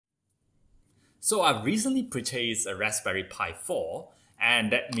So I've recently purchased a Raspberry Pi 4,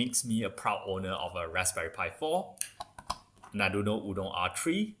 and that makes me a proud owner of a Raspberry Pi 4, an Arduino Uno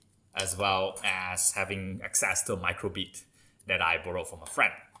R3, as well as having access to a Microbit that I borrowed from a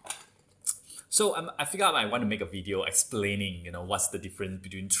friend. So I figured I want to make a video explaining, what's the difference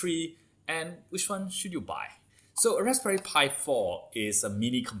between three and which one should you buy. So a Raspberry Pi 4 is a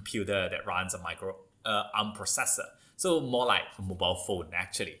mini computer that runs a ARM processor. So more like a mobile phone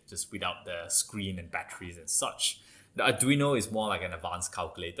actually, just without the screen and batteries and such. The Arduino is more like an advanced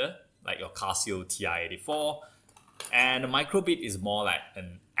calculator, like your Casio TI-84. And the Microbit is more like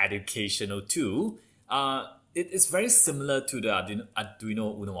an educational tool. It is very similar to the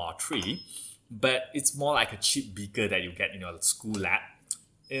Arduino Uno R3, but it's more like a cheap beaker that you get in your school lab.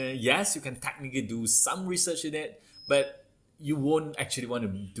 Yes, you can technically do some research in it, but you won't actually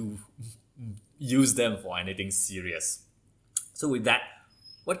want to use them for anything serious. So with that,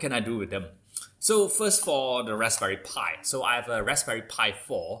 what can I do with them? So first, for the Raspberry Pi. So I have a Raspberry Pi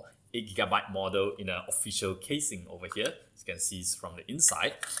 4 8GB model in an official casing over here. As you can see, it's from the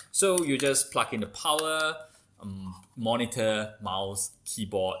inside. So you just plug in the power, monitor, mouse,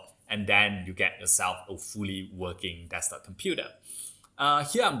 keyboard, and then you get yourself a fully working desktop computer.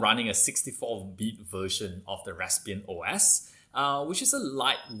 Here I'm running a 64-bit version of the Raspbian OS, which is a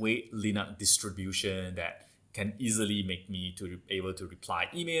lightweight Linux distribution that can easily make me to able to reply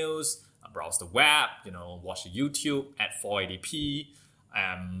emails, browse the web, watch YouTube at 480p,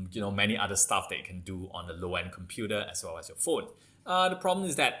 many other stuff that you can do on the low-end computer as well as your phone. The problem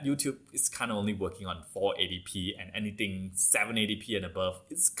is that YouTube is kind of only working on 480p, and anything 780p and above,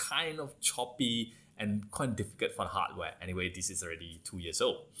 it's kind of choppy and quite difficult for the hardware. Anyway, this is already 2 years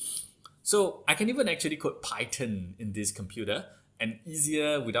old. So I can even actually code Python in this computer, and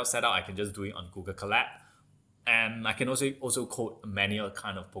easier without setup, I can just do it on Google Colab. And I can also code many other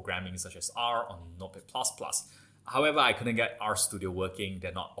kind of programming such as R on Notepad++. However, I couldn't get RStudio working.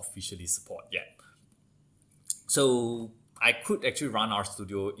 They're not officially support yet. So I could actually run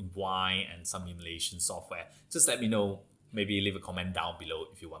RStudio in Wine and some emulation software. Just let me know, maybe leave a comment down below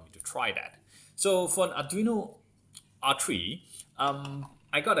if you want me to try that. So for an Arduino R3,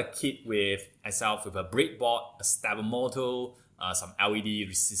 I got a kit with myself with a breadboard, a stepper motor, some LED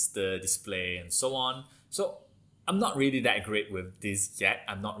resistor display, and so on. So I'm not really that great with this yet.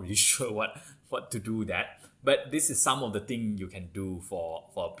 I'm not really sure what to do with that. But this is some of the things you can do for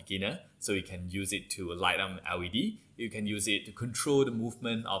a beginner. So you can use it to light up an LED. You can use it to control the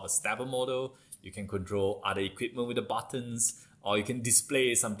movement of a stepper model. You can control other equipment with the buttons, or you can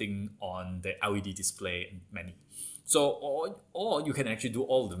display something on the LED display and many. So, or you can actually do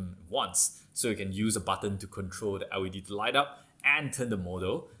all of them at once. So you can use a button to control the LED to light up and turn the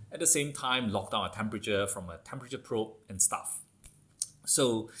model. At the same time, lock down a temperature from a temperature probe and stuff.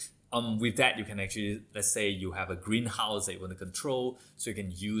 So with that, you can actually, let's say you have a greenhouse that you want to control. So you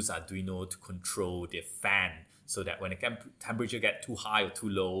can use Arduino to control the fan, so that when the temperature gets too high or too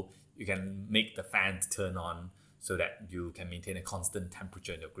low, you can make the fan turn on so that you can maintain a constant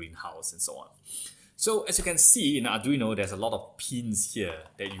temperature in your greenhouse and so on. So as you can see in Arduino, there's a lot of pins here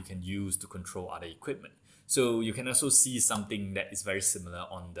that you can use to control other equipment. So you can also see something that is very similar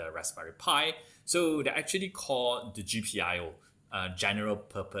on the Raspberry Pi. So they're actually called the GPIO, general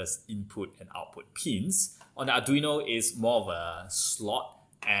purpose input and output pins. On the Arduino is more of a slot,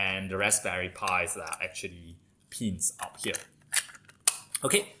 and the Raspberry Pis are actually pins up here.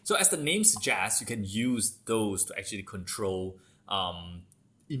 Okay, so as the name suggests, you can use those to actually control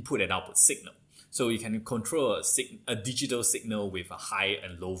input and output signal. So you can control a digital signal with a high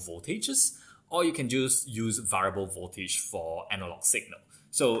and low voltages, or you can just use variable voltage for analog signal.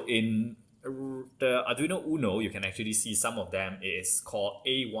 So in the Arduino Uno, you can actually see some of them is called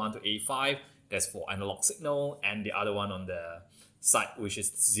A1 to A5, that's for analog signal, and the other one on the side, which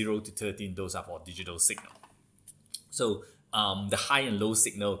is 0 to 13, those are for digital signal. So the high and low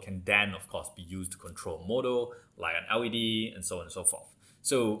signal can then, of course, be used to control model, like an LED, and so on and so forth.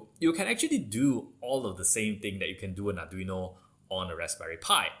 So you can actually do all of the same thing that you can do in Arduino on a Raspberry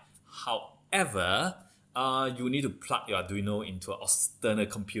Pi. However, you need to plug your Arduino into an external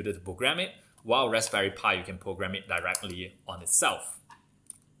computer to program it, while Raspberry Pi, you can program it directly on itself.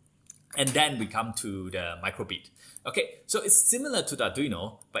 And then we come to the Microbit. Okay, so it's similar to the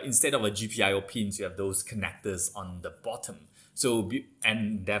Arduino, but instead of a GPIO pins, you have those connectors on the bottom. So,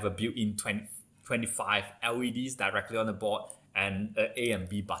 and they have a built-in 25 LEDs directly on the board, and an A and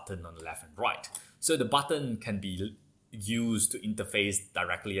B button on the left and right. So the button can be used to interface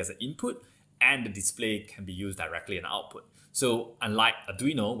directly as an input, and the display can be used directly as an output. So unlike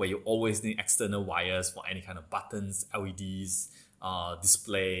Arduino, where you always need external wires for any kind of buttons, LEDs,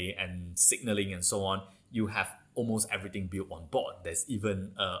 display and signaling and so on, you have almost everything built on board. There's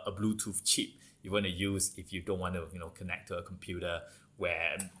even a Bluetooth chip you want to use if you don't want to connect to a computer,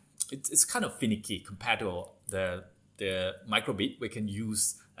 where it's kind of finicky compared to the Microbit. We can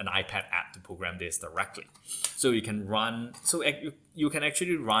use an iPad app to program this directly. So you can you can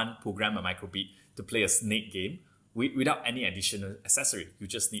actually program a Microbit to play a snake game without any additional accessory. You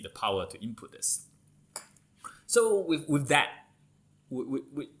just need the power to input this. So with that,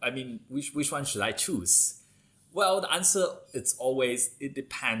 which one should I choose? Well, the answer it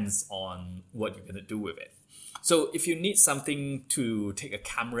depends on what you're gonna do with it. So if you need something to take a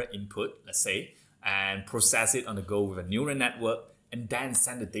camera input, let's say, and process it on the go with a neural network, and then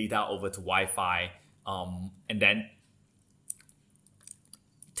send the data over to Wi-Fi, and then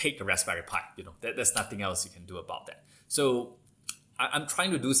take the Raspberry Pi. There's nothing else you can do about that. So I'm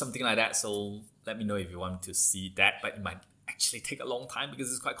trying to do something like that. So let me know if you want to see that, but it might actually take a long time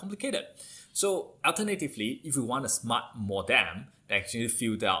because it's quite complicated. So alternatively, if you want a smart modem that actually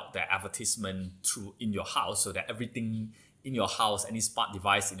filter out the advertisement in your house, so that everything in your house, any smart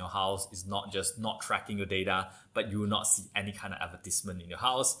device in your house is not just not tracking your data, but you will not see any kind of advertisement in your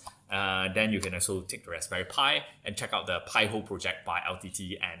house, then you can also take the Raspberry Pi and check out the Pi-hole project by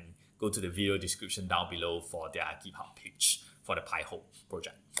LTT, and go to the video description down below for their GitHub page for the Pi-hole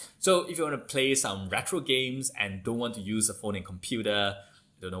project. So if you want to play some retro games and don't want to use a phone and computer,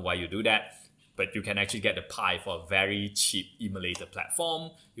 don't know why you do that, but you can actually get the Pi for a very cheap emulator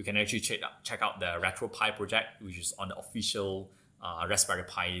platform. You can actually check out the Retro Pi project, which is on the official Raspberry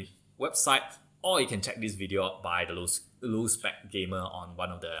Pi website, or you can check this video out by the low spec gamer on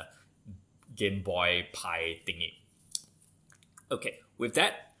one of the Game Boy Pi thingy. Okay, with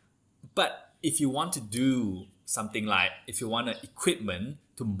that, but if you want to do something like, if you want equipment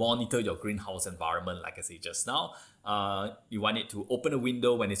to monitor your greenhouse environment, like I said just now, you want it to open a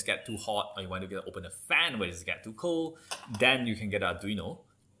window when it's get too hot, or you want to open a fan when it's get too cold, then you can get an Arduino.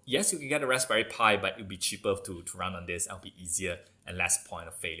 Yes, you can get a Raspberry Pi, but it'll be cheaper to run on this. It'll be easier and less point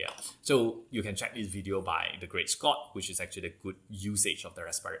of failure. So you can check this video by the Great Scott, which is actually a good usage of the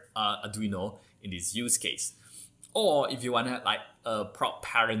Arduino in this use case. Or if you want to like a proud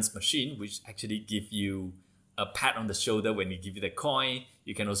parents machine, which actually give you a pat on the shoulder when you give you the coin,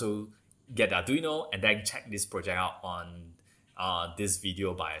 you can also get Arduino and then check this project out on this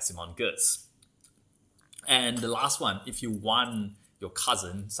video by Simon Gertz. And the last one, if you want your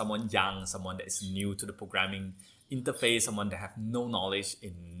cousin, someone young, someone that is new to the programming interface, someone that have no knowledge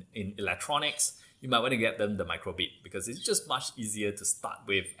in electronics, you might want to get them the Microbit, because it's just much easier to start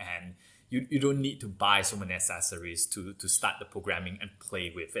with, and you don't need to buy so many accessories to start the programming and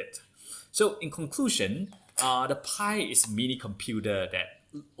play with it. So in conclusion, the Pi is a mini computer that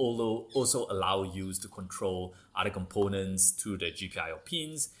also allow you to control other components through the GPIO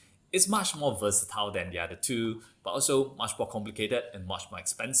pins. It's much more versatile than the other two, but also much more complicated and much more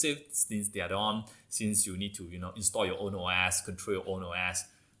expensive since the other one, since you need to install your own OS, control your own OS,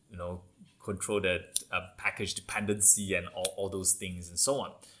 control the package dependency and all those things and so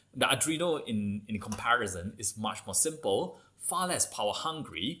on. The Arduino in comparison is much more simple, far less power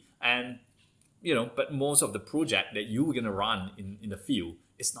hungry, and but most of the project that you're going to run in the field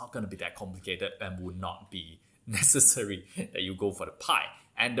is not going to be that complicated and would not be necessary that you go for the Pi.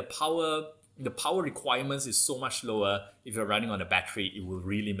 And the power requirements is so much lower. If you're running on a battery, it will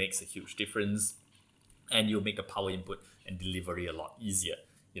really make a huge difference, and you'll make the power input and delivery a lot easier,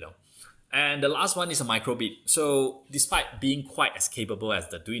 And the last one is a Microbit. So despite being quite as capable as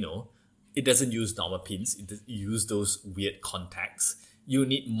the Arduino, it doesn't use normal pins. It uses those weird contacts. You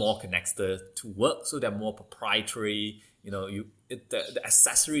need more connectors to work, so they're more proprietary. The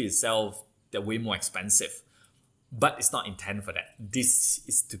accessory itself, they're way more expensive, but it's not intended for that. This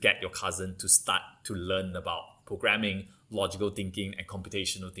is to get your cousin to start to learn about programming, logical thinking, and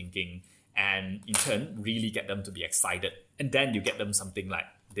computational thinking, and in turn really get them to be excited. And then you get them something like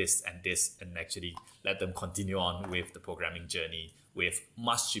this, and actually let them continue on with the programming journey with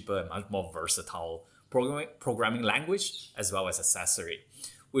much cheaper and much more versatile programming language as well as accessory.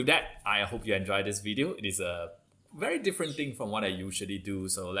 With that, I hope you enjoyed this video. It is a very different thing from what I usually do,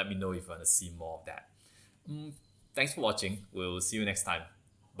 so let me know if you want to see more of that. Thanks for watching. We'll see you next time.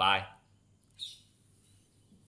 Bye.